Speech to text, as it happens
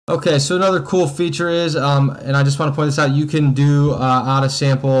Okay, so another cool feature is, and I just want to point this out, you can do out of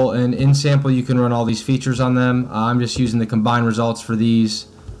sample and in sample. You can run all these features on them. I'm just using the combined results for this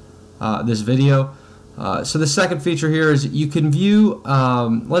video. So the second feature here is you can view,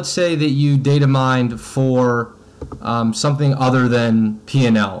 let's say that you data mined for something other than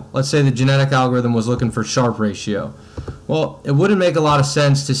P&L. Let's say the genetic algorithm was looking for Sharpe ratio. Well, it wouldn't make a lot of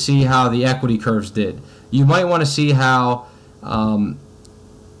sense to see how the equity curves did. You might want to see how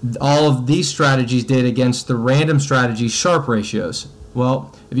all of these strategies did against the random strategy Sharpe ratios.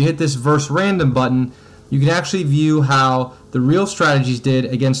 Well, if you hit this verse random button, you can actually view how the real strategies did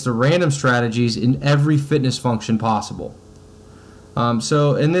against the random strategies in every fitness function possible.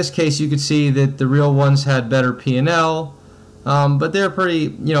 So in this case, you could see that the real ones had better P&L, but they're pretty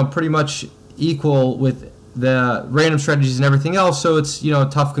much equal with the random strategies and everything else. So it's a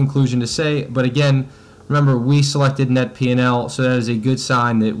tough conclusion to say. But again, remember, we selected net P&L, so that is a good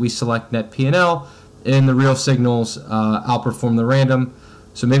sign that we select net P&L, and the real signals outperform the random.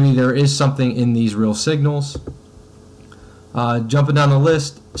 So maybe there is something in these real signals. Jumping down the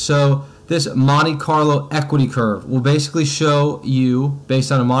list, so this Monte Carlo equity curve will basically show you, based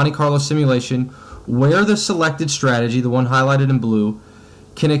on a Monte Carlo simulation, where the selected strategy, the one highlighted in blue,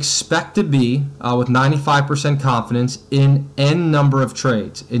 can expect to be with 95% confidence in n number of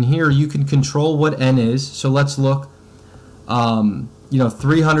trades. And here you can control what n is. So let's look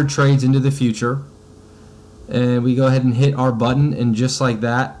 300 trades into the future, and we go ahead and hit our button, and just like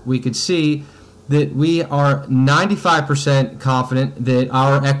that we could see that we are 95% confident that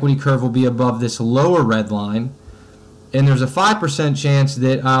our equity curve will be above this lower red line, and there's a 5% chance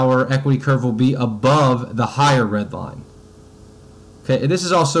that our equity curve will be above the higher red line. Okay, this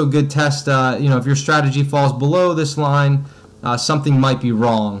is also a good test. If your strategy falls below this line, something might be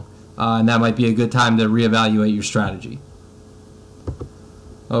wrong, and that might be a good time to reevaluate your strategy.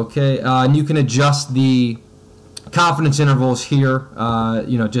 Okay, and you can adjust the confidence intervals here,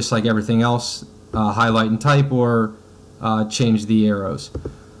 just like everything else, highlight and type, or change the arrows.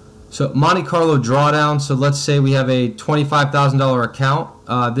 So Monte Carlo drawdown, so let's say we have a $25,000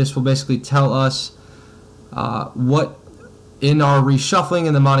 account. This will basically tell us what, in our reshuffling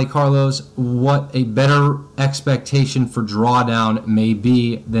in the Monte Carlos, what a better expectation for drawdown may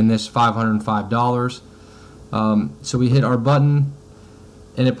be than this $505. So we hit our button,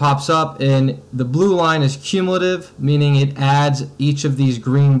 and it pops up, and the blue line is cumulative, meaning it adds each of these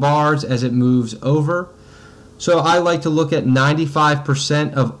green bars as it moves over. So I like to look at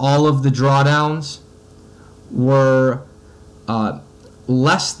 95% of all of the drawdowns were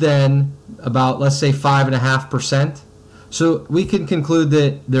less than about, let's say, 5.5%. So we can conclude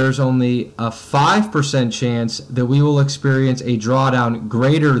that there's only a 5% chance that we will experience a drawdown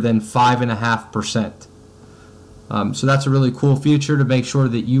greater than 5.5%. So that's a really cool feature to make sure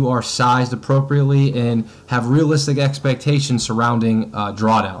that you are sized appropriately and have realistic expectations surrounding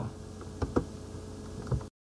drawdown.